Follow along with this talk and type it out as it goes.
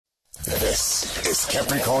This is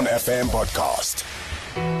Capricorn FM Podcast.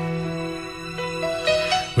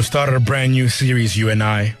 We started a brand new series, you and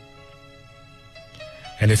I.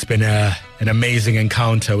 And it's been an amazing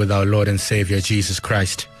encounter with our Lord and Savior, Jesus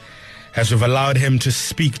Christ, as we've allowed him to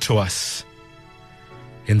speak to us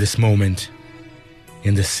in this moment,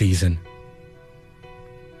 in this season.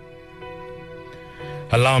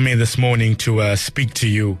 Allow me this morning to speak to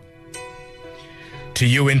you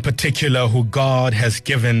in particular, who God has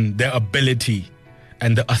given the ability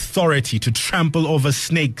and the authority to trample over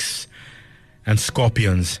snakes and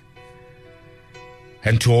scorpions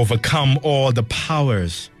and to overcome all the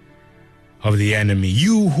powers of the enemy.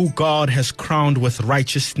 You who God has crowned with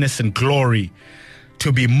righteousness and glory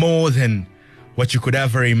to be more than what you could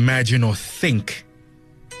ever imagine or think.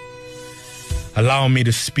 Allow me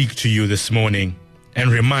to speak to you this morning and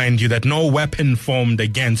remind you that no weapon formed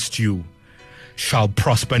against you shall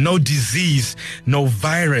prosper. No disease, no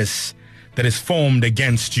virus that is formed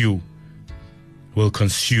against you will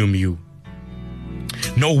consume you.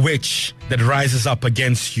 No witch that rises up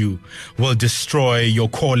against you will destroy your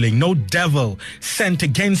calling. No devil sent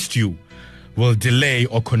against you will delay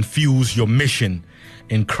or confuse your mission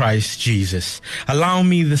in Christ Jesus. Allow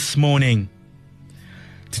me this morning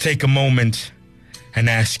to take a moment and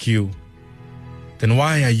ask you, then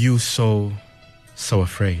why are you so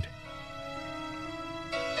afraid?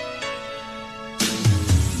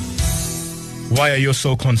 Why are you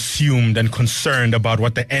so consumed and concerned about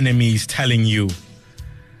what the enemy is telling you?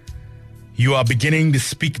 You are beginning to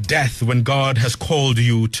speak death when God has called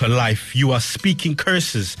you to life. You are speaking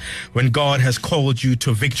curses when God has called you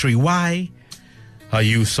to victory. Why are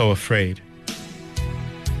you so afraid?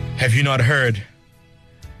 Have you not heard?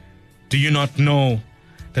 Do you not know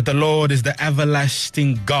that the Lord is the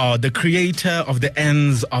everlasting God, the creator of the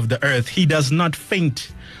ends of the earth? He does not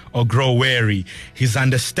faint or grow weary. His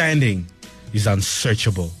understanding is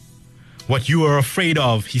unsearchable. What you are afraid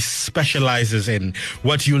of, he specializes in.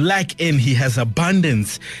 What you lack in, he has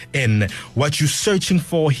abundance in. What you're searching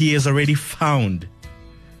for, he has already found.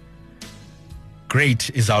 Great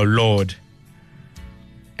is our Lord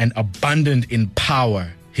and abundant in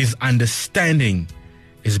power. His understanding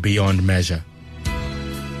is beyond measure.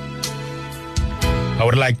 I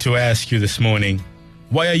would like to ask you this morning,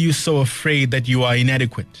 why are you so afraid that you are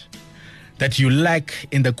inadequate? That you lack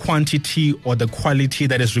in the quantity or the quality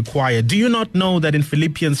that is required? Do you not know that in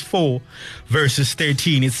Philippians 4 verses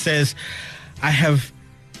 13 it says, I have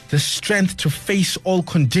the strength to face all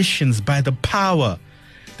conditions by the power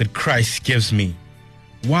that Christ gives me?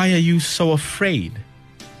 Why are you so afraid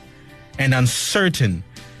and uncertain?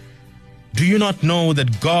 Do you not know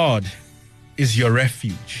that God is your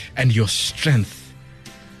refuge and your strength,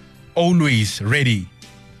 always ready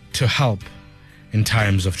to help in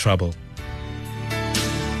times of trouble?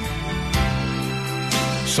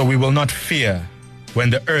 So we will not fear when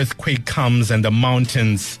the earthquake comes and the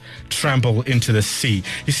mountains trample into the sea.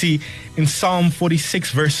 You see, in Psalm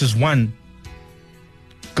 46 verses 1,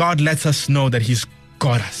 God lets us know that he's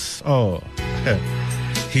got us. Oh,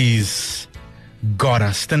 he's got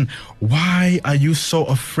us. Then why are you so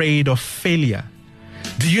afraid of failure?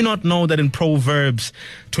 Do you not know that in Proverbs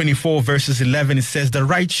 24 verses 11, it says, the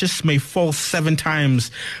righteous may fall 7 times,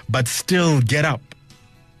 but still get up,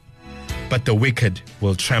 but the wicked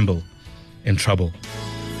will tremble in trouble.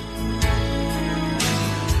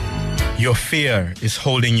 Your fear is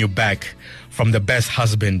holding you back from the best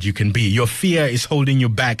husband you can be. Your fear is holding you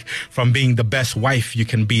back from being the best wife you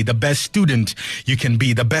can be, the best student you can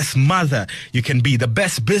be, the best mother you can be, the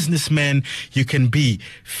best businessman you can be.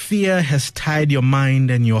 Fear has tied your mind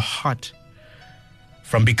and your heart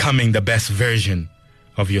from becoming the best version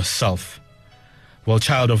of yourself. Well,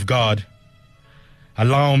 child of God,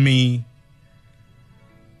 allow me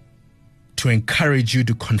to encourage you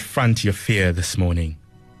to confront your fear this morning.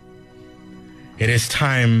 It is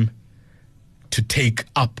time to take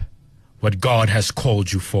up what God has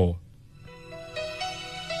called you for.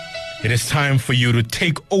 It is time for you to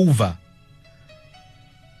take over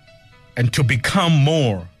and to become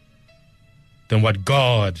more than what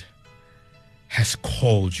God has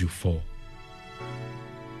called you for.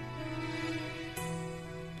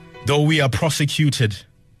 Though we are prosecuted,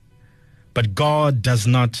 but God does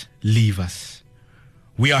not leave us.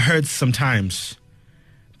 We are hurt sometimes,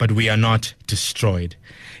 but we are not destroyed.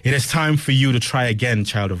 It is time for you to try again,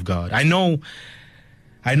 child of God. I know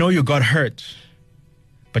you got hurt,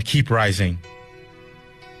 but keep rising.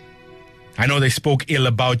 I know they spoke ill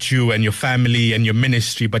about you and your family and your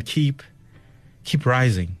ministry, but keep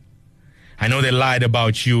rising. I know they lied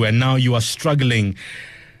about you, and now you are struggling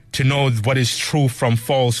to know what is true from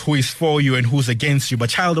false, who is for you and who's against you. But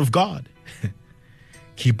child of God,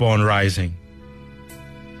 keep on rising.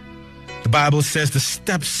 The Bible says the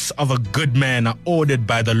steps of a good man are ordered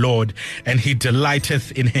by the Lord, and he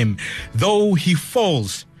delighteth in him. Though he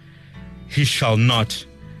falls, he shall not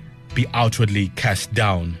be outwardly cast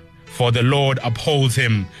down, for the Lord upholds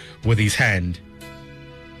him with his hand.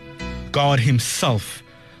 God himself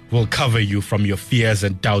will cover you from your fears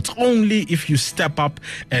and doubts only if you step up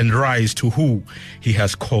and rise to who he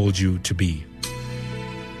has called you to be.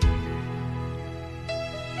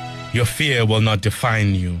 Your fear will not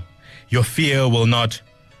define you. Your fear will not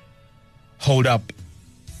hold up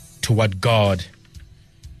to what God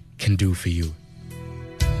can do for you.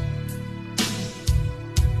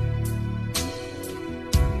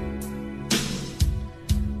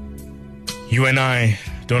 You and I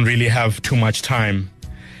don't really have too much time.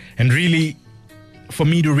 And really, for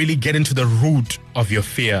me to really get into the root of your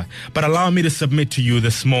fear. But allow me to submit to you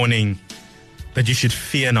this morning that you should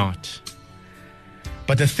fear not.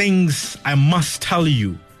 But the things I must tell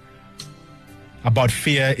you about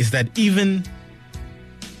fear is that even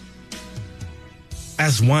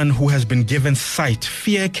as one who has been given sight,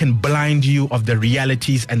 fear can blind you of the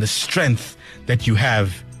realities and the strength that you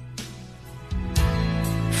have.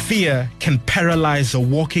 Fear can paralyze a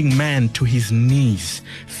walking man to his knees.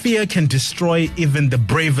 Fear can destroy even the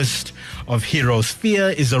bravest of heroes. Fear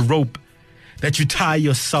is a rope that you tie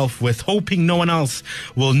yourself with, hoping no one else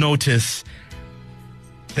will notice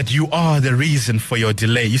that you are the reason for your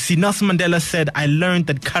delay. You see, Nelson Mandela said, "I learned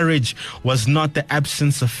that courage was not the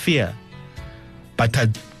absence of fear, but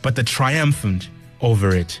the triumphant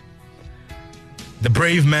over it. The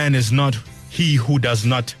brave man is not he who does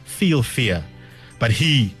not feel fear, but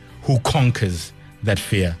he who conquers that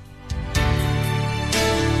fear."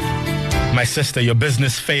 My sister, your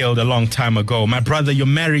business failed a long time ago. My brother, your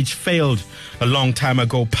marriage failed a long time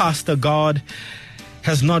ago. Pastor, God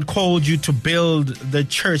has not called you to build the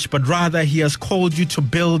church, but rather he has called you to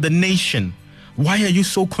build the nation. Why are you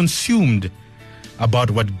so consumed about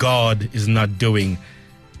what God is not doing?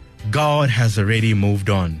 God has already moved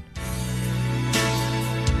on.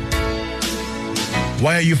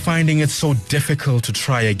 Why are you finding it so difficult to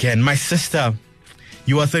try again? My sister,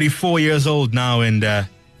 you are 34 years old now, and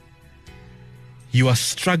you are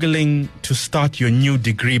struggling to start your new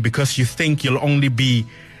degree because you think you'll only be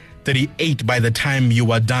 38 by the time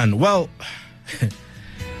you are done. Well,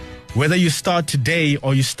 whether you start today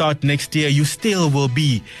or you start next year, you still will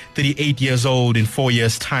be 38 years old in 4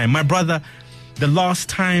 years' time. My brother, the last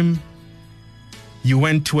time you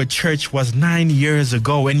went to a church was 9 years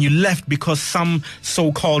ago, and you left because some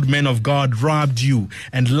so-called men of God robbed you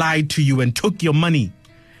and lied to you and took your money.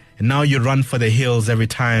 And now you run for the hills every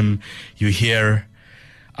time you hear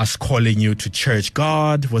us calling you to church.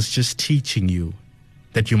 God was just teaching you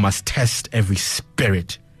that you must test every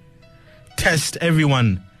spirit. Test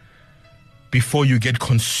everyone before you get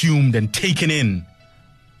consumed and taken in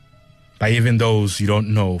by even those you don't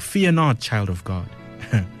know. Fear not, child of God.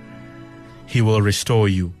 He will restore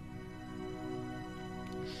you.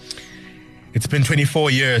 It's been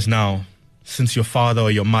 24 years now since your father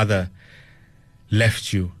or your mother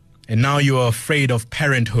left you. And now you are afraid of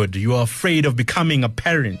parenthood. You are afraid of becoming a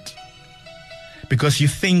parent because you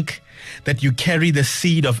think that you carry the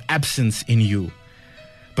seed of absence in you.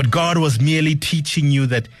 But God was merely teaching you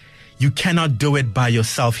that you cannot do it by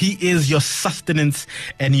yourself. He is your sustenance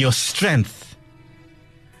and your strength.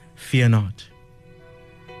 Fear not.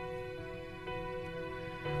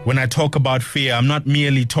 When I talk about fear, I'm not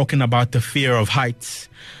merely talking about the fear of heights,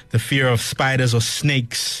 the fear of spiders or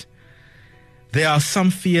snakes. There are some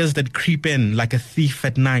fears that creep in like a thief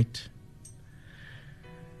at night.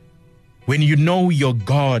 When you know your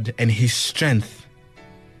God and his strength,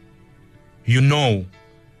 you know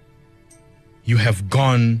you have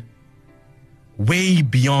gone way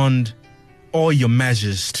beyond all your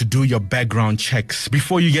measures to do your background checks.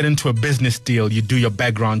 Before you get into a business deal, you do your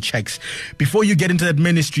background checks. Before you get into that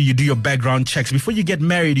ministry, you do your background checks. Before you get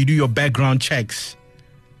married, you do your background checks.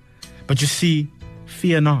 But you see,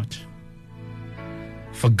 fear not.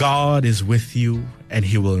 For God is with you, and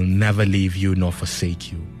he will never leave you nor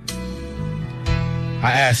forsake you.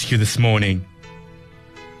 I ask you this morning,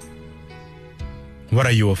 what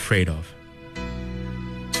are you afraid of?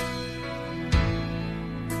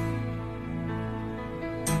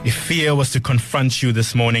 If fear was to confront you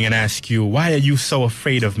this morning and ask you, why are you so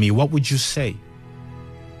afraid of me? What would you say?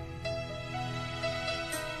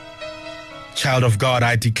 Child of God,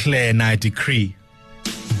 I declare and I decree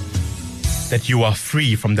that you are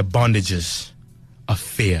free from the bondages of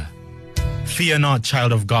fear. Fear not,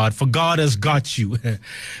 child of God, for God has got you.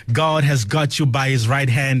 God has got you by his right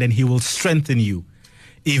hand, and he will strengthen you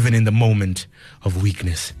even in the moment of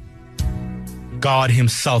weakness. God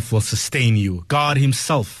himself will sustain you. God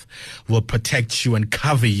himself will protect you and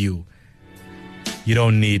cover you. You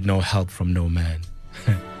don't need no help from no man.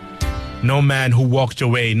 No man who walked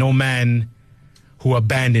away, no man who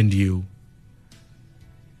abandoned you.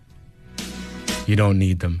 You don't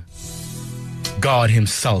need them. God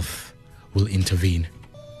himself will intervene.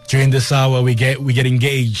 During this hour, we get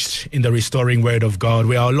engaged in the restoring word of God,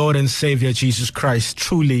 where our Lord and Savior Jesus Christ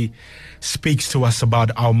truly speaks to us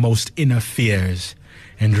about our most inner fears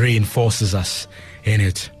and reinforces us in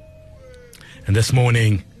it. And this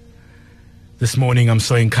morning I'm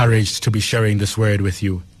so encouraged to be sharing this word with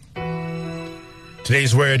you.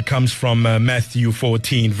 Today's word comes from Matthew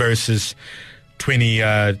 14, verses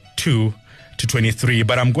 22 to 23,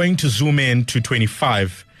 but I'm going to zoom in to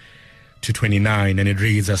 25 to 29, and it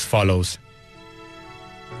reads as follows.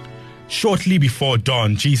 Shortly before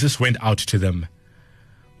dawn, Jesus went out to them,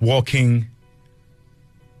 walking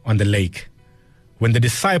on the lake. When the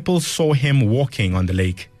disciples saw him walking on the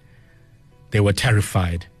lake, they were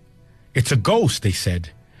terrified. "It's a ghost," they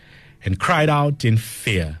said, and cried out in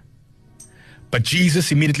fear. But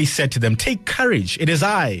Jesus immediately said to them, "Take courage, it is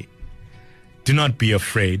I. Do not be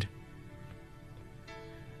afraid."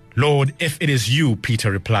 "Lord, if it is you,"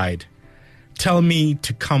 Peter replied, "tell me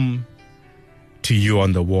to come to you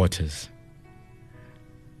on the waters."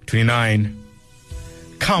 29.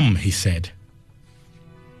 "Come," he said.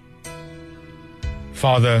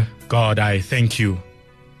 Father God, I thank you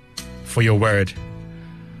for your word,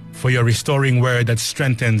 for your restoring word that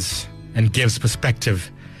strengthens and gives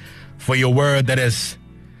perspective, for your word that has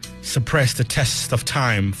suppressed the test of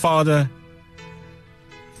time. Father,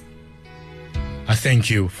 I thank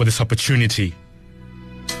you for this opportunity.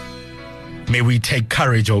 May we take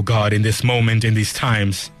courage, O God, in this moment, in these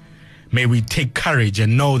times. May we take courage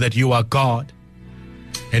and know that you are God,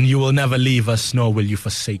 and you will never leave us, nor will you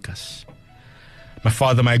forsake us. My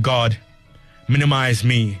Father, my God, minimize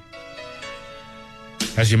me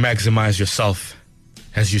as you maximize yourself,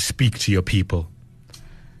 as you speak to your people.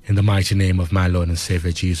 In the mighty name of my Lord and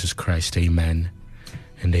Savior Jesus Christ, amen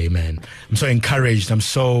and amen. I'm so encouraged. I'm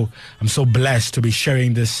so blessed to be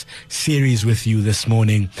sharing this series with you this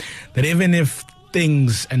morning, that even if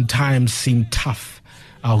things and times seem tough,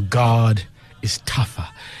 our God is tougher.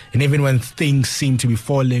 And even when things seem to be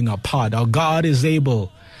falling apart, our God is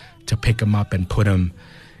able to pick them up and put them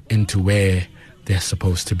into where they're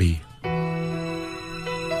supposed to be.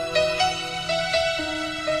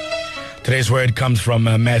 Today's word comes from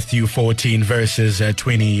Matthew 14, verses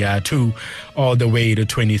 22 all the way to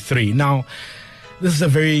 23. Now, this is a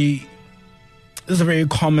very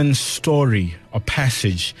common story or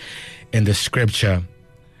passage in the scripture.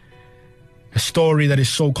 A story that is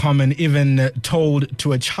so common, even told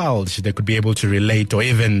to a child, they could be able to relate or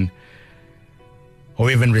even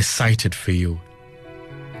recite it for you.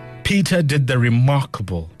 Peter did the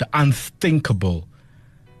remarkable, the unthinkable,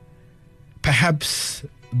 perhaps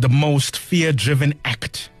the most fear-driven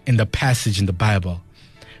act in the passage in the Bible.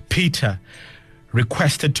 Peter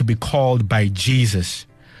requested to be called by Jesus,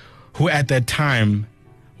 who at that time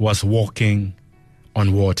was walking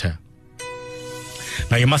on water.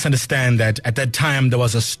 Now you must understand that at that time there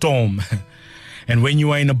was a storm. And when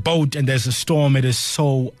you are in a boat and there's a storm, it is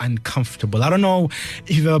so uncomfortable. I don't know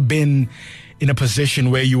if you've ever been in a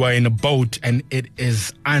position where you are in a boat and it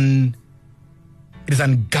is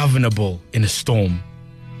ungovernable in a storm.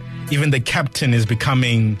 Even the captain is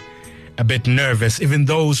becoming a bit nervous. Even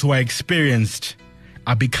those who are experienced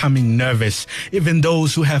are becoming nervous. Even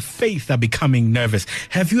those who have faith are becoming nervous.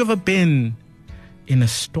 Have you ever been in a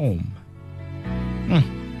storm?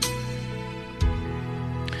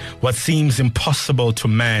 What seems impossible to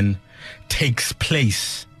man takes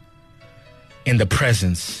place in the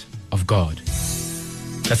presence of God.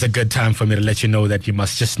 That's a good time for me to let you know that you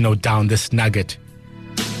must just note down this nugget.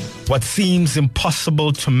 What seems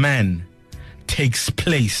impossible to man takes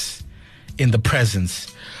place in the presence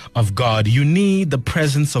of God. You need the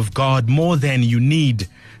presence of God more than you need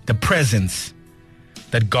the presence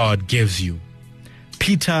that God gives you.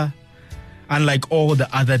 Peter, unlike all the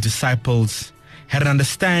other disciples, had an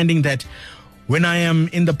understanding that when I am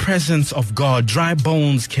in the presence of God, dry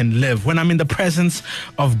bones can live. When I'm in the presence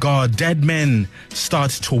of God, dead men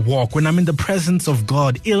start to walk. When I'm in the presence of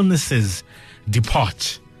God, illnesses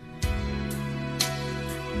depart.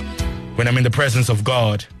 When I'm in the presence of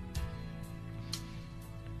God,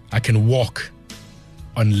 I can walk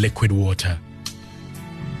on liquid water.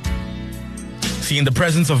 See, in the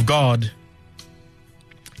presence of God,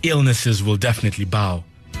 illnesses will definitely bow.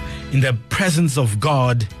 In the presence of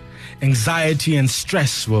God, anxiety and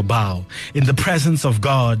stress will bow. In the presence of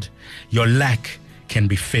God, your lack can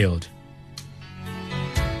be filled.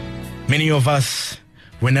 Many of us,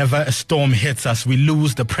 whenever a storm hits us, we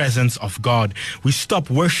lose the presence of God. We stop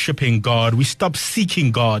worshiping God. We stop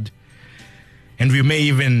seeking God. And we may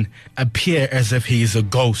even appear as if He is a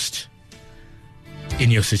ghost in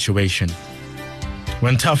your situation.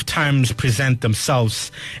 When tough times present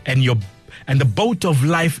themselves and the boat of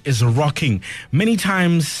life is rocking, many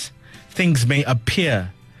times things may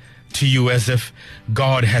appear to you as if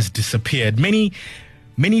God has disappeared. Many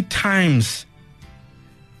times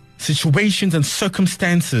situations and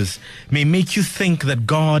circumstances may make you think that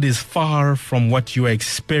God is far from what you are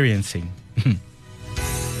experiencing.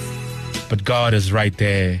 But God is right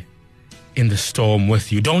there in the storm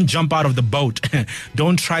with you. Don't jump out of the boat.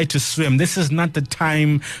 Don't try to swim. This is not the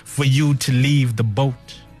time for you to leave the boat.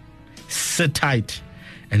 Sit tight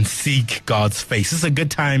and seek God's face. This is a good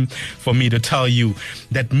time for me to tell you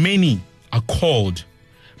that many are called,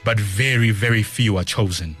 but very, very few are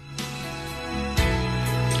chosen.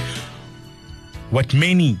 What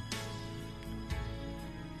many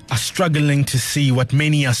are struggling to see, what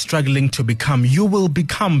many are struggling to become, you will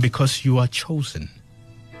become because you are chosen.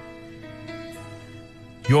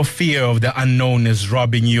 Your fear of the unknown is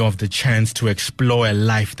robbing you of the chance to explore a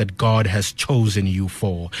life that God has chosen you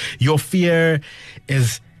for. Your fear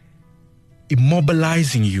is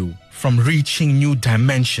immobilizing you from reaching new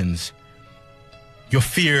dimensions. Your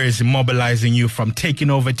fear is immobilizing you from taking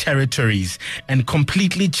over territories and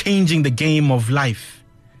completely changing the game of life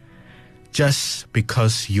just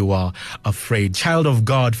because you are afraid. Child of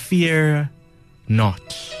God, fear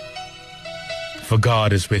not, for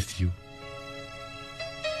God is with you.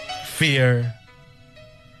 Fear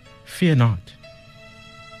not.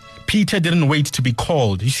 Peter didn't wait to be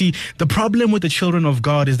called. You see, the problem with the children of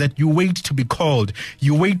God is that you wait to be called.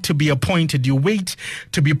 You wait to be appointed. You wait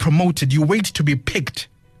to be promoted. You wait to be picked.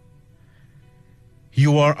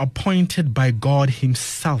 You are appointed by God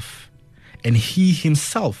Himself, and He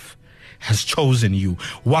Himself has chosen you.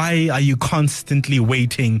 Why are you constantly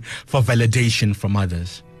waiting for validation from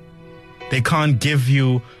others? They can't give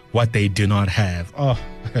you what they do not have. Oh,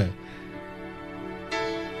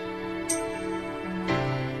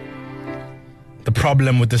 the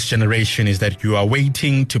problem with this generation is that you are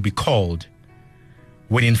waiting to be called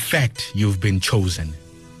when in fact you've been chosen.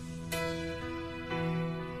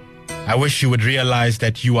 I wish you would realize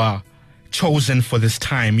that you are chosen for this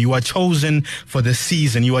time. You are chosen for this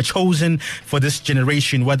season. You are chosen for this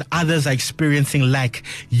generation. When others are experiencing lack,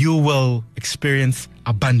 you will experience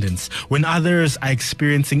abundance. When others are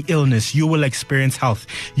experiencing illness, you will experience health.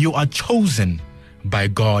 You are chosen by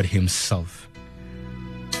God Himself.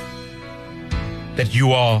 That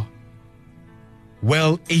you are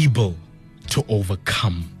well able to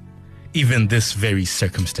overcome even this very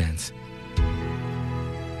circumstance.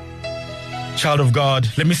 Child of God,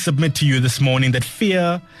 let me submit to you this morning that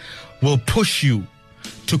fear will push you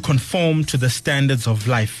to conform to the standards of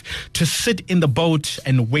life, to sit in the boat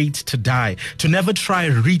and wait to die, to never try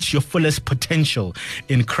to reach your fullest potential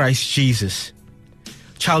in Christ Jesus.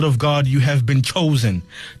 Child of God, you have been chosen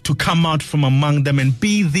to come out from among them and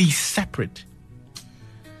be thee separate.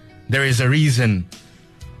 There is a reason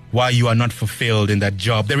why you are not fulfilled in that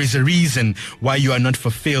job. There is a reason why you are not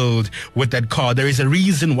fulfilled with that car. There is a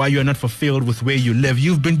reason why you are not fulfilled with where you live.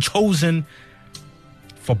 You've been chosen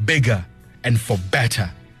for bigger and for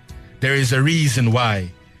better. There is a reason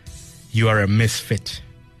why you are a misfit.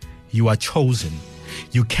 You are chosen.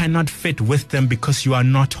 You cannot fit with them because you are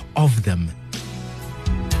not of them.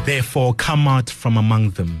 Therefore, come out from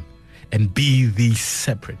among them and be thee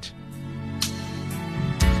separate.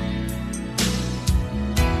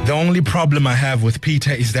 The only problem I have with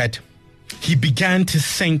Peter is that he began to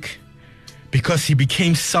sink because he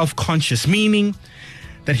became self-conscious, meaning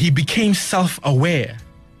that he became self-aware.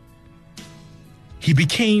 He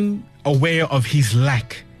became aware of his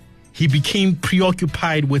lack. He became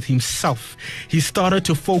preoccupied with himself. He started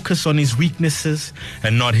to focus on his weaknesses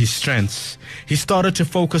and not his strengths. He started to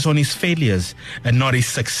focus on his failures and not his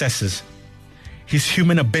successes. His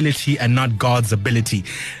human ability and not God's ability.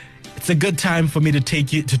 It's a good time for me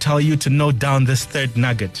to tell you to note down this third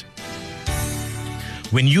nugget.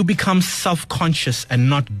 When you become self-conscious and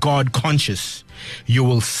not God-conscious, you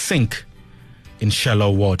will sink in shallow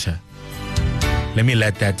water. Let me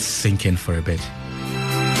let that sink in for a bit.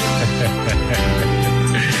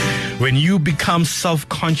 When you become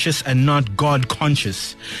self-conscious and not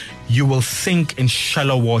God-conscious, you will sink in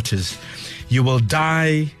shallow waters. You will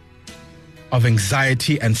die of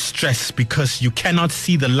anxiety and stress because you cannot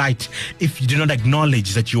see the light if you do not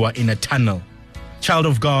acknowledge that you are in a tunnel. Child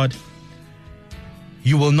of God,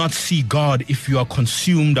 you will not see God if you are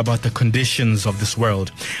consumed about the conditions of this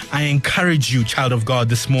world. I encourage you, child of God,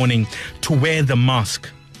 this morning to wear the mask,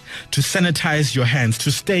 to sanitize your hands,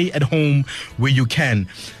 to stay at home where you can.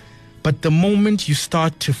 But the moment you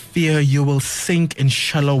start to fear, you will sink in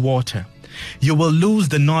shallow water. You will lose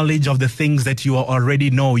the knowledge of the things that you already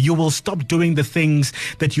know. You will stop doing the things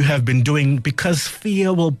that you have been doing because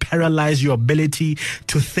fear will paralyze your ability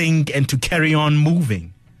to think and to carry on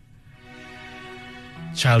moving.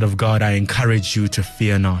 Child of God, I encourage you to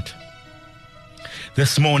fear not.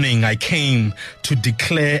 This morning I came to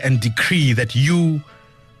declare and decree that you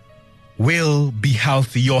will be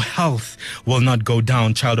healthy. Your health will not go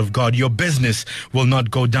down, child of God. Your business will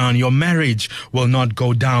not go down. Your marriage will not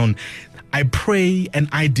go down. I pray and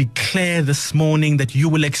I declare this morning that you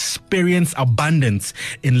will experience abundance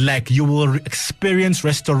in lack. You will experience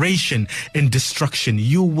restoration in destruction.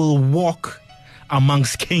 You will walk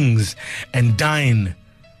amongst kings and dine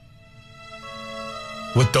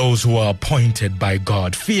with those who are appointed by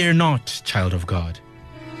God. Fear not, child of God.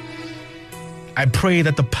 I pray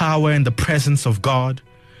that the power and the presence of God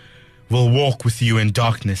will walk with you in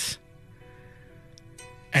darkness,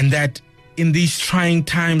 and that in these trying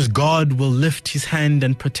times, God will lift his hand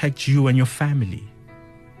and protect you and your family,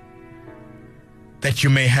 that you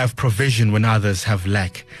may have provision when others have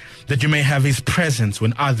lack, that you may have his presence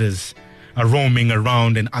when others are roaming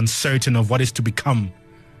around and uncertain of what is to become.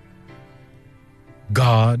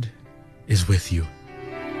 God is with you.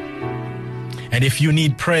 And if you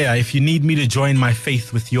need prayer, if you need me to join my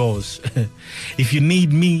faith with yours, if you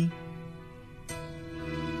need me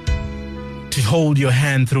to hold your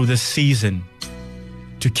hand through this season,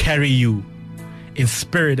 to carry you in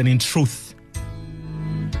spirit and in truth,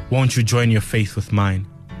 won't you join your faith with mine?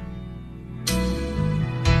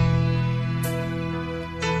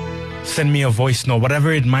 Send me a voice note,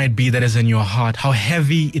 whatever it might be that is in your heart, how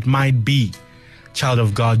heavy it might be. Child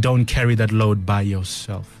of God, don't carry that load by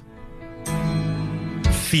yourself.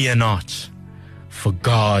 Fear not, for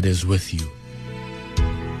God is with you.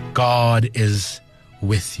 God is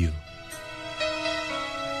with you.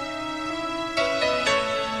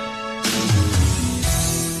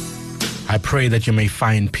 I pray that you may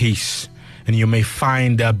find peace and you may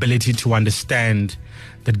find the ability to understand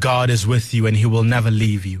that God is with you and he will never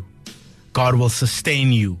leave you. God will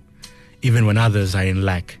sustain you even when others are in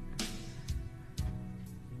lack.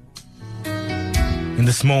 In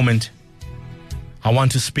this moment, I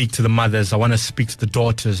want to speak to the mothers. I want to speak to the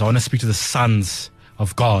daughters. I want to speak to the sons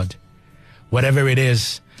of God. Whatever it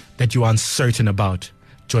is that you are uncertain about,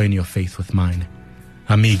 join your faith with mine.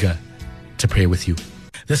 I'm eager to pray with you.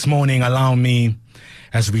 This morning, allow me,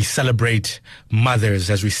 as we celebrate mothers,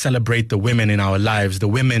 as we celebrate the women in our lives, the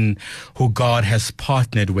women who God has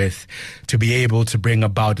partnered with to be able to bring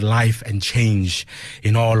about life and change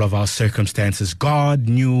in all of our circumstances. God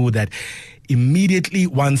knew that immediately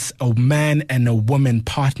once a man and a woman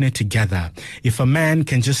partner together, if a man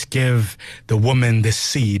can just give the woman the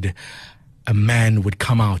seed, a man would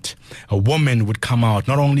come out. A woman would come out,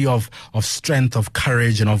 not only of strength, of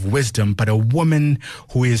courage, and of wisdom, but a woman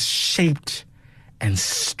who is shaped and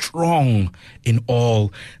strong in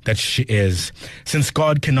all that she is. Since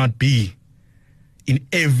God cannot be in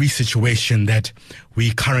every situation that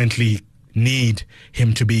we currently need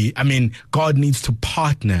him to be, God needs to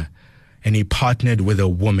partner, and he partnered with a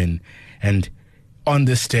woman. And on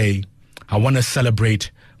this day, I want to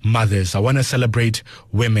celebrate mothers. I want to celebrate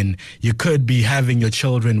women. You could be having your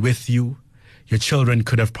children with you. Your children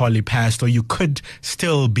could have probably passed, or you could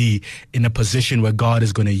still be in a position where God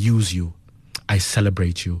is going to use you. I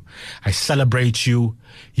celebrate you. I celebrate you,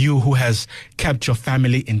 you who has kept your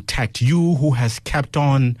family intact, you who has kept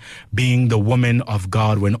on being the woman of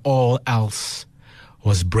God when all else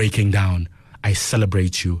was breaking down. I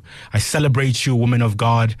celebrate you. I celebrate you, woman of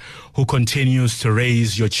God, who continues to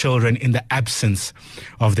raise your children in the absence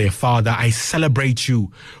of their father. I celebrate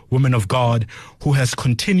you, woman of God, who has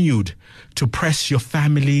continued to press your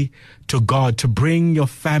family to God, to bring your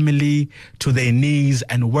family to their knees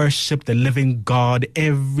and worship the living God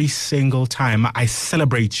every single time. I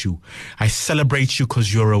celebrate you. I celebrate you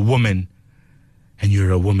because you're a woman, and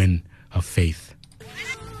you're a woman of faith.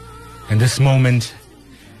 And this morning,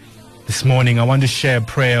 I want to share a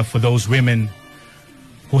prayer for those women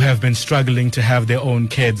who have been struggling to have their own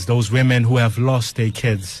kids, those women who have lost their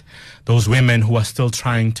kids, those women who are still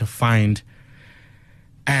trying to find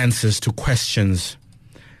answers to questions,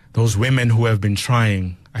 those women who have been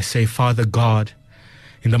trying. I say, Father God,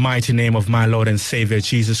 In the mighty name of my Lord and Savior,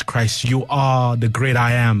 Jesus Christ, you are the great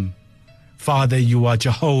I am. Father, you are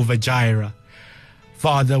Jehovah Jireh.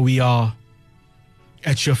 Father, we are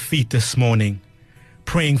at your feet this morning,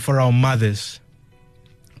 praying for our mothers,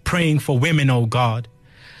 praying for women, oh God,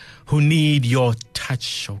 who need your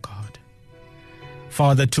touch, oh God.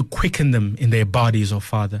 Father, to quicken them in their bodies, oh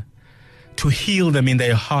Father, to heal them in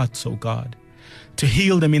their hearts, oh God, to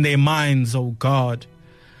heal them in their minds, oh God.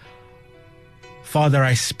 Father,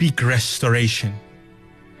 I speak restoration.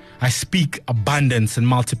 I speak abundance and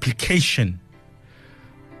multiplication.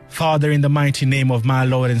 Father, in the mighty name of my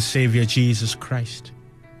Lord and Savior, Jesus Christ,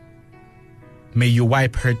 may you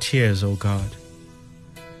wipe her tears, oh God,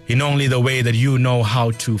 in only the way that you know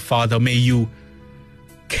how to. Father, may you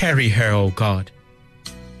carry her, oh God,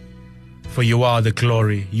 for you are the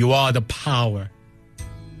glory, you are the power,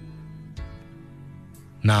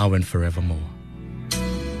 now and forevermore.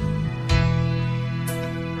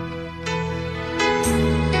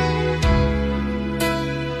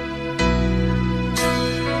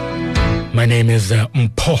 My name is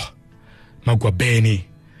Mpho Magwabeni,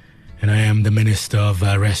 and I am the Minister of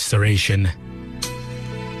Restoration.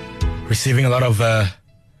 Receiving a lot of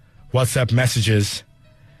WhatsApp messages,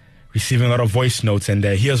 receiving a lot of voice notes, and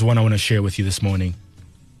here's one I want to share with you this morning.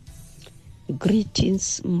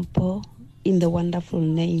 Greetings, Mpho, in the wonderful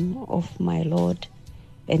name of my Lord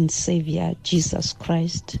and Savior, Jesus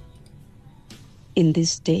Christ. In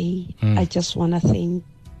this day, I just want to thank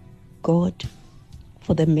God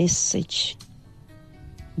for the message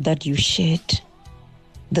that you shared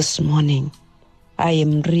this morning. I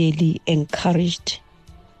am really encouraged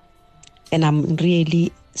and I'm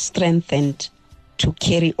really strengthened to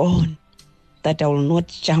carry on, that I will not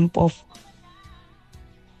jump off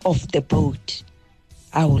the boat.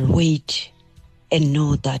 I will wait and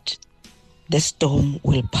know that the storm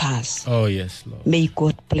will pass. Oh, yes, Lord. May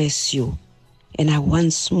God bless you. And I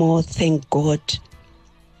once more thank God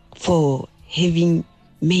for having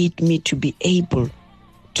made me to be able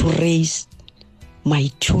to raise my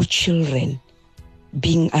two children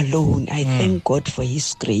being alone. I thank God for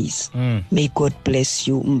his grace. May God bless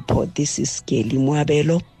you, Mpho. This is Kelly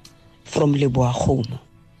Mwabelo from Leboagomo.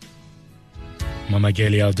 Mama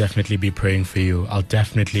Geli, I'll definitely be praying for you. I'll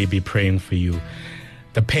definitely be praying for you.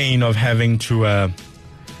 The pain of having to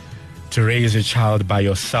raise a child by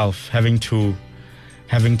yourself, having to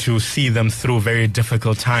see them through very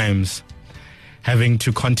difficult times, having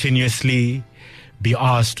to continuously be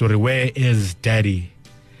asked, where is Daddy?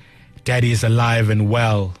 Daddy is alive and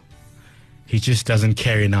well. He just doesn't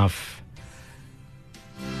care enough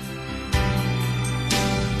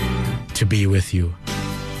to be with you.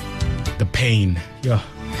 The pain.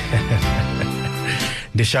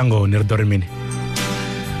 Deshango nirdormin.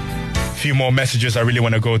 Few more messages I really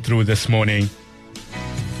want to go through this morning.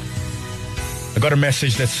 I got a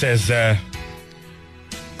message that says,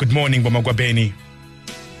 good morning, Mpho Magwabeni.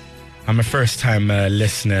 I'm a first-time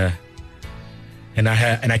listener, and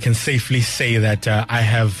I can safely say that I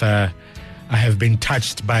have been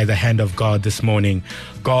touched by the hand of God this morning.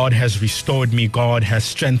 God has restored me. God has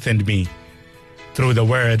strengthened me through the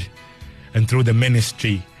word and through the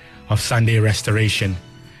ministry of Sunday Restoration.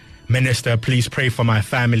 Minister, please pray for my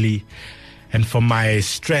family and for my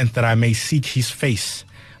strength, that I may seek his face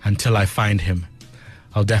until I find him.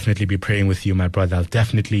 I'll definitely be praying with you, my brother. I'll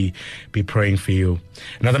definitely be praying for you.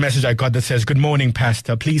 Another message I got that says, good morning,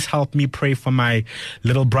 Pastor. Please help me pray for my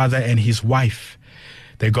little brother and his wife.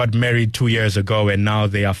 They got married 2 years ago and now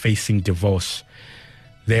they are facing divorce.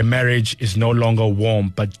 Their marriage is no longer warm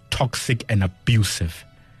but toxic and abusive.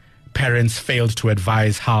 Parents failed to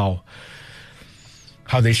advise how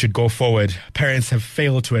they should go forward. Parents have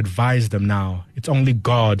failed to advise them now. It's only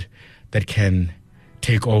God that can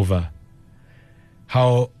take over.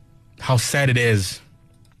 How sad it is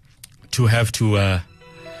to have to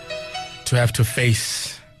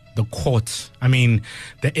face the courts. I mean,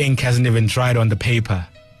 the ink hasn't even dried on the paper,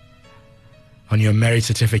 on your marriage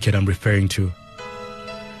certificate I'm referring to.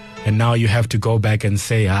 And now you have to go back and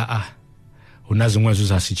say, how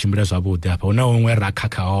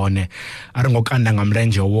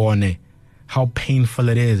painful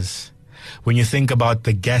it is. When you think about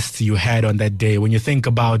the guests you had on that day, when you think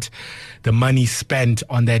about the money spent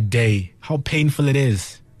on that day, how painful it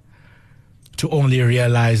is to only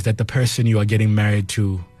realize that the person you are getting married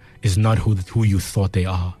to is not who you thought they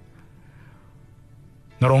are.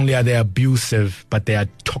 Not only are they abusive, but they are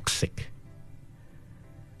toxic.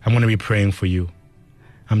 I'm going to be praying for you.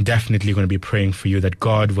 I'm definitely going to be praying for you that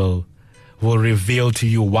God will reveal to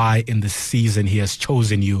you why in this season he has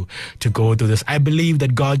chosen you to go through this. I believe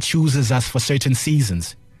that God chooses us for certain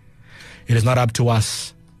seasons. It is not up to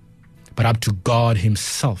us, but up to God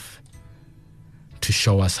himself to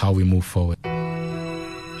show us how we move forward.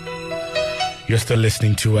 You're still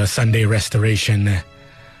listening to a Sunday Restoration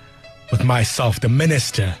with myself, the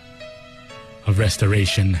Minister of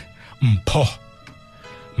Restoration, Mpho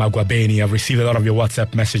Magwabeni. I've received a lot of your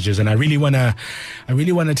WhatsApp messages, and I really wanna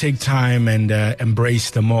take time and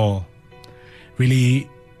embrace them all. Really,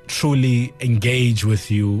 truly engage with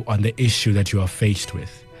you on the issue that you are faced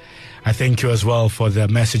with. I thank you as well for the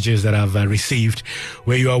messages that I've received,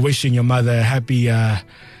 where you are wishing your mother a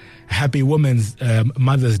happy Women's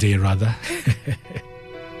Mother's Day, rather.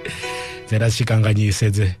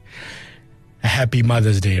 A happy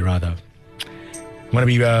Mother's Day, rather. I'm going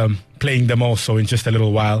to be playing them also in just a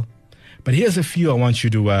little while. But here's a few I want you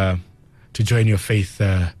to join your faith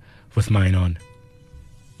with mine on.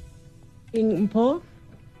 In Mpho,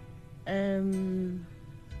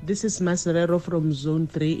 this is Maserero from Zone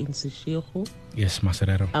 3 in Seshego. Yes,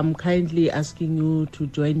 Maserero. I'm kindly asking you to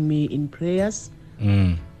join me in prayers.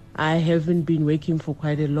 I haven't been working for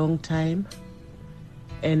quite a long time,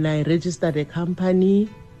 and I registered a company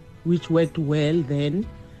which worked well then,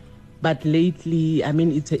 but lately, I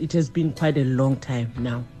mean, it has been quite a long time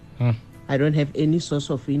now. I don't have any source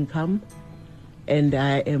of income, and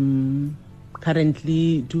I am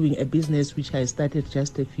currently doing a business which I started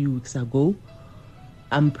just a few weeks ago.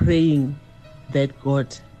 I'm praying that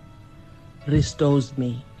God restores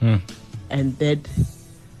me and that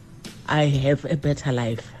I have a better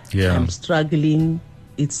life. Yeah. I'm struggling.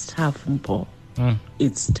 It's tough, Mpho.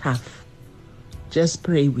 It's tough. Just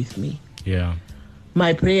pray with me. Yeah.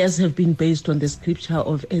 My prayers have been based on the scripture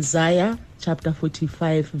of Isaiah chapter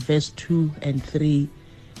 45 verse 2 and 3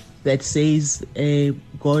 that says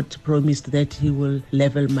God promised that he will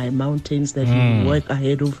level my mountains, that he will work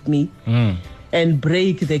ahead of me and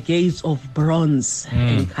break the gates of bronze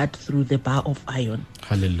and cut through the bar of iron.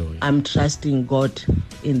 Hallelujah. I'm trusting God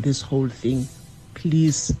in this whole thing.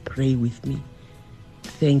 Please pray with me.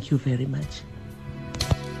 Thank you very much.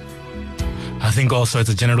 I think also it's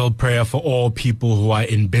a general prayer for all people who are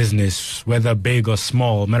in business, whether big or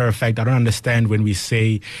small. Matter of fact, I don't understand when we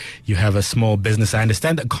say you have a small business. I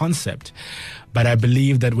understand the concept, but I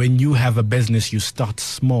believe that when you have a business, you start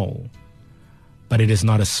small, but it is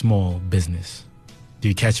not a small business. Do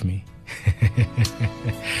you catch me?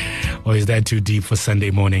 Or is that too deep for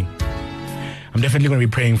Sunday morning? I'm definitely going to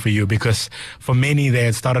be praying for you, because for many, they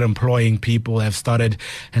had started employing people, had started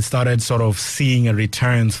sort of seeing a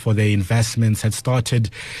returns for their investments, had started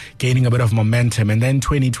gaining a bit of momentum. And then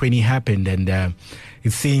 2020 happened, and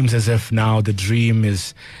it seems as if now the dream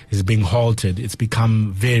is being halted. It's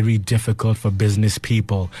become very difficult for business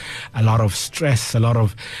people. A lot of stress, a lot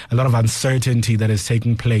of uncertainty that is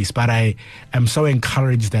taking place. But I am so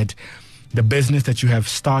encouraged that the business that you have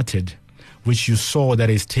started, which you saw that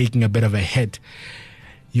is taking a bit of a hit,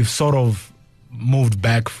 you've sort of moved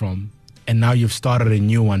back from, and now you've started a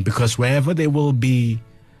new one. Because wherever there will be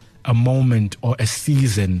a moment or a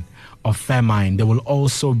season of famine, there will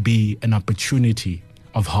also be an opportunity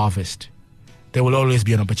of harvest. There will always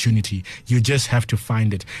be an opportunity. You just have to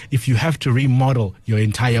find it. If you have to remodel your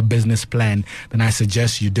entire business plan, then I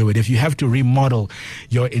suggest you do it. If you have to remodel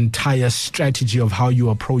your entire strategy of how you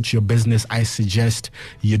approach your business, I suggest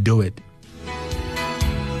you do it.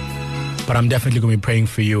 But I'm definitely going to be praying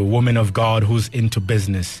for you, a woman of God who's into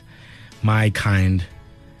business. My kind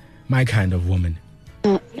of woman.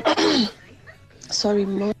 Sorry,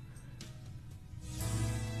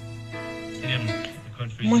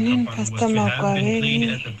 Morning, Pastor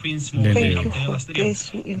Magwabeni. Thank you for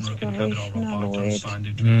this inspirational word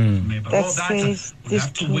that says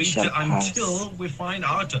this too shall pass.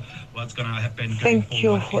 Thank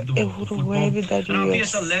you for every word that you have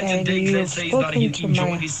said. You have spoken to my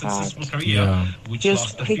heart. Yeah. You have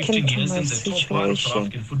spoken to my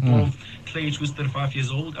situation.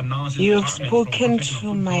 You have spoken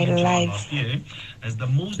to my life. And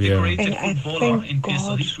I thank God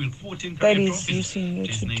that is using you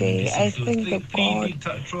today. I thank the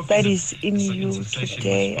God that is in you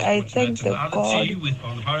today. I thank the God.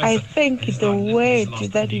 I thank the word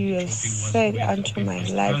that you have said unto my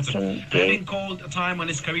life today.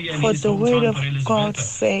 For the word of God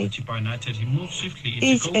said,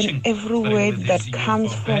 each and every word that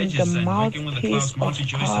comes from the mouthpiece of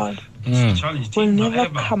God will never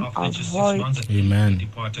come out void. Amen.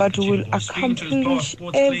 But will accomplish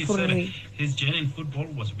every his journey in football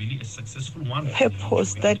was really a successful one.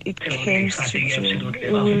 Purpose that it comes to do.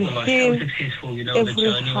 It will heal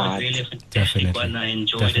every heart. Definitely.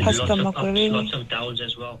 Pastor Magwabeni, Lots of doubts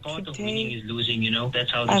as well. Part of winning is losing,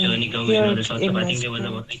 That's how the I'm journey goes. healed I in my think there was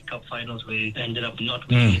spirit. about 8 cup finals where he ended up not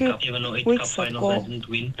winning the cup, even though 8 cup Weeks finals ago. I didn't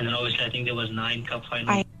win. And then obviously I think there was 9 cup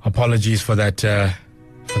finals. Apologies for that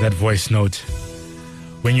voice note.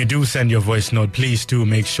 When you do send your voice note, please do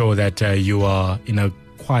make sure that you are in a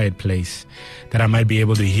quiet place, that I might be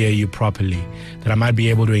able to hear you properly, that I might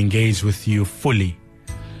be able to engage with you fully.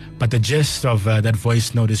 But the gist of that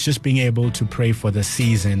voice note is just being able to pray for the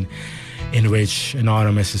season in which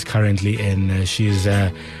Anonymous is currently in. She's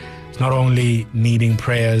not only needing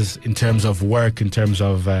prayers in terms of work, in terms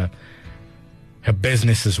of her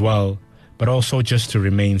business as well, but also just to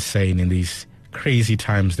remain sane in these crazy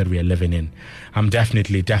times that we are living in. I'm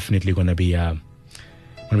definitely going to be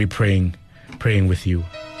praying with you.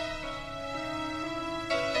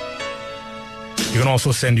 You can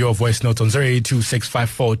also send your voice notes on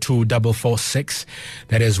 08265424446.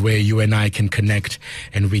 That is where you and I can connect,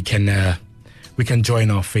 and we can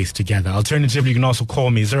join our faith together. Alternatively, you can also call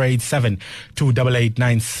me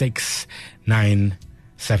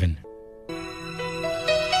 087-288-9697.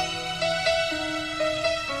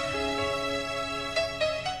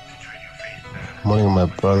 Morning, my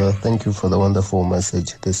brother. Thank you for the wonderful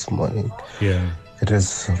message this morning. Yeah. It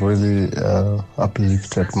has really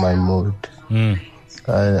uplifted my mood.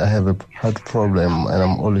 I have a heart problem and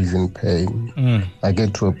I'm always in pain. I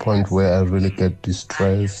get to a point where I really get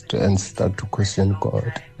distressed and start to question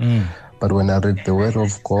God. But when I read the word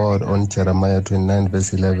of God on Jeremiah 29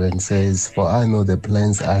 verse 11 says, "For I know the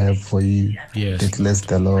plans I have for you, declares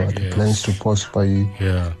the Lord, plans to prosper you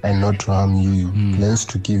and not to harm you, plans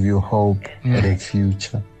to give you hope and a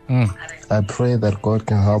future." I pray that God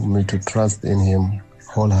can help me to trust in Him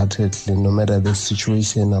wholeheartedly, no matter the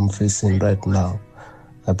situation I'm facing right now.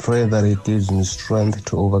 I pray that He gives me strength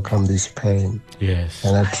to overcome this pain. Yes.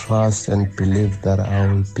 And I trust and believe that I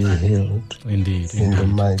will be healed. Indeed. In the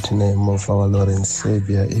mighty name of our Lord and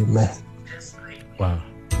Savior. Amen. Wow.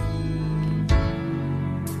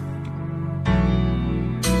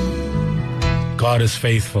 God is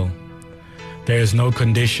faithful. There is no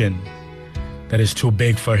condition that is too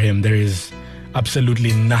big for Him. There is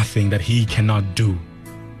absolutely nothing that He cannot do.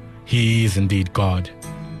 He is indeed God.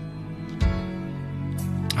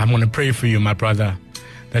 I'm going to pray for you, my brother,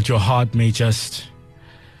 that your heart may just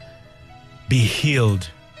be healed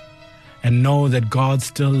and know that God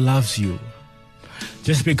still loves you.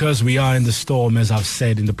 Just because we are in the storm, as I've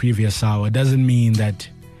said in the previous hour, doesn't mean that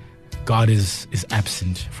God is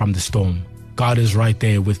absent from the storm. God is right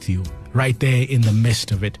there with you, right there in the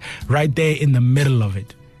midst of it, right there in the middle of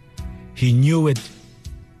it. He knew it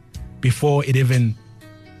before it even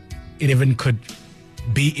could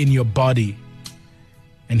be in your body.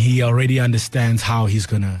 And He already understands how He's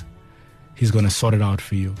gonna sort it out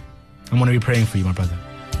for you. I'm gonna be praying for you, my brother.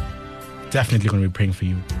 Definitely gonna be praying for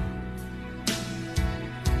you.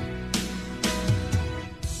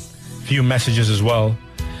 Few messages as well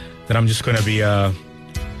that I'm just gonna be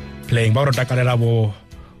playing.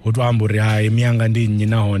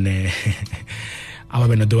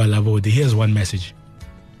 Here's one message.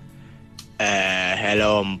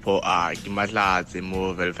 Hello, Mpho. Kimatlatsi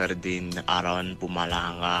mo Velferdin around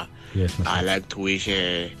Pumalanga. Yes, I like to wish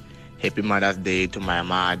a happy Mother's Day to my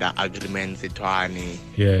mother, Agreement Sitwani.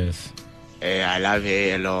 Yes. I love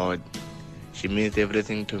her a lot. She means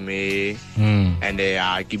everything to me. And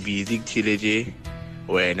I keep busy trilogy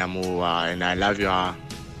when I'm over. And I love you. I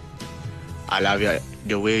love you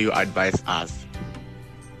the way you advise us.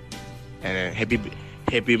 And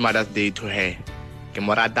happy Mother's Day to her.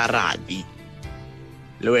 Kimorata Radi.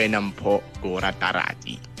 Luena Mpho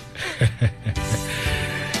Goratarati.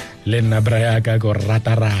 Lena Brayaka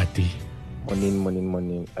Goratarati.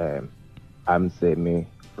 Morning. I'm Semi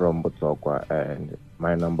from Botswana, and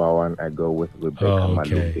my number one I go with Rebecca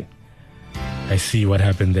Malupi. I see what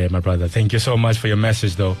happened there, my brother. Thank you so much for your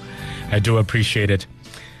message, though. I do appreciate it.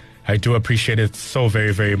 I do appreciate it so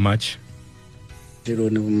very, very much.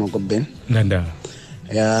 Mpho Magwabeni. Nanda.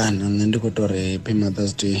 Yeah, ndikutore Happy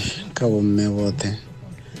Mother's Day ka bomme bote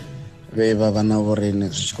ve ba bana vorene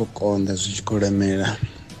zwikonda zwikulemela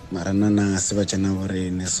mara nana se ba tsena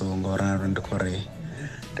vorene so ngoraro ndikore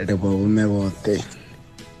dede bomme bote.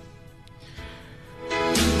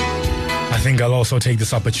 I think I'll also take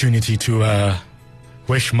this opportunity to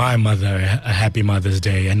wish my mother a happy Mother's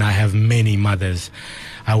Day, and I have many mothers.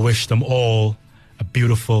 I wish them all a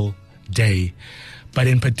beautiful day. but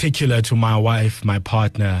in particular to my wife, my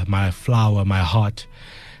partner, my flower, my heart.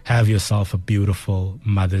 Have yourself a beautiful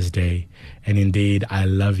Mother's Day. And indeed, I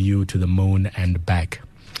love you to the moon and back.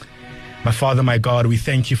 My Father, my God, we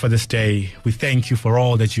thank you for this day. We thank you for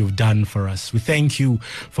all that you've done for us. We thank you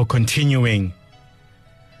for continuing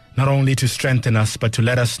not only to strengthen us, but to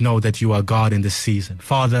let us know that you are God in this season.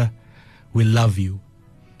 Father, we love you.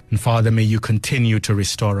 And Father, may you continue to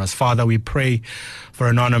restore us. Father, we pray for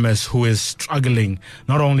Anonymous who is struggling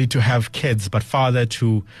not only to have kids, but Father,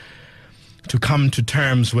 to come to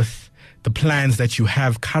terms with the plans that you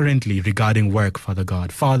have currently regarding work, Father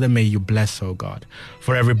God. Father, may you bless, oh God,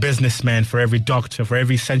 for every businessman, for every doctor, for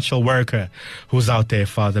every essential worker who's out there,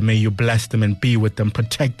 Father. May you bless them and be with them,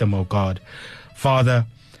 protect them, oh God. Father,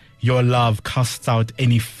 your love casts out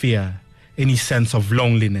any fear, any sense of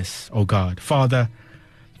loneliness, oh God. Father,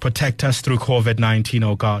 protect us through COVID-19,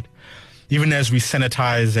 oh God. Even as we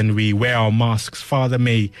sanitize and we wear our masks, Father,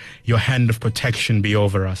 may your hand of protection be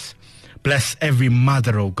over us. Bless every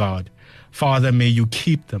mother, oh God. Father, may you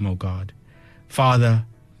keep them, oh God. Father,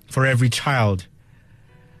 for every child,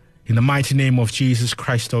 in the mighty name of Jesus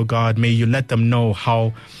Christ, oh God, may you let them know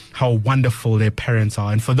how wonderful their parents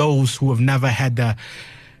are. And for those who have never had the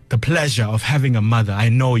pleasure of having a mother, I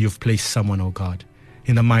know you've placed someone, oh God.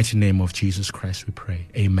 In the mighty name of Jesus Christ, we pray.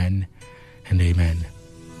 Amen and amen.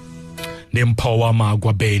 Mpho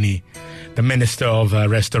Magwabeni, the Minister of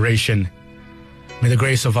Restoration. May the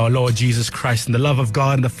grace of our Lord Jesus Christ and the love of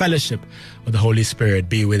God and the fellowship of the Holy Spirit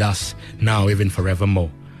be with us now, even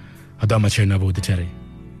forevermore. That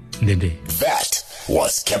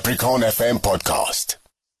was Capricorn FM Podcast.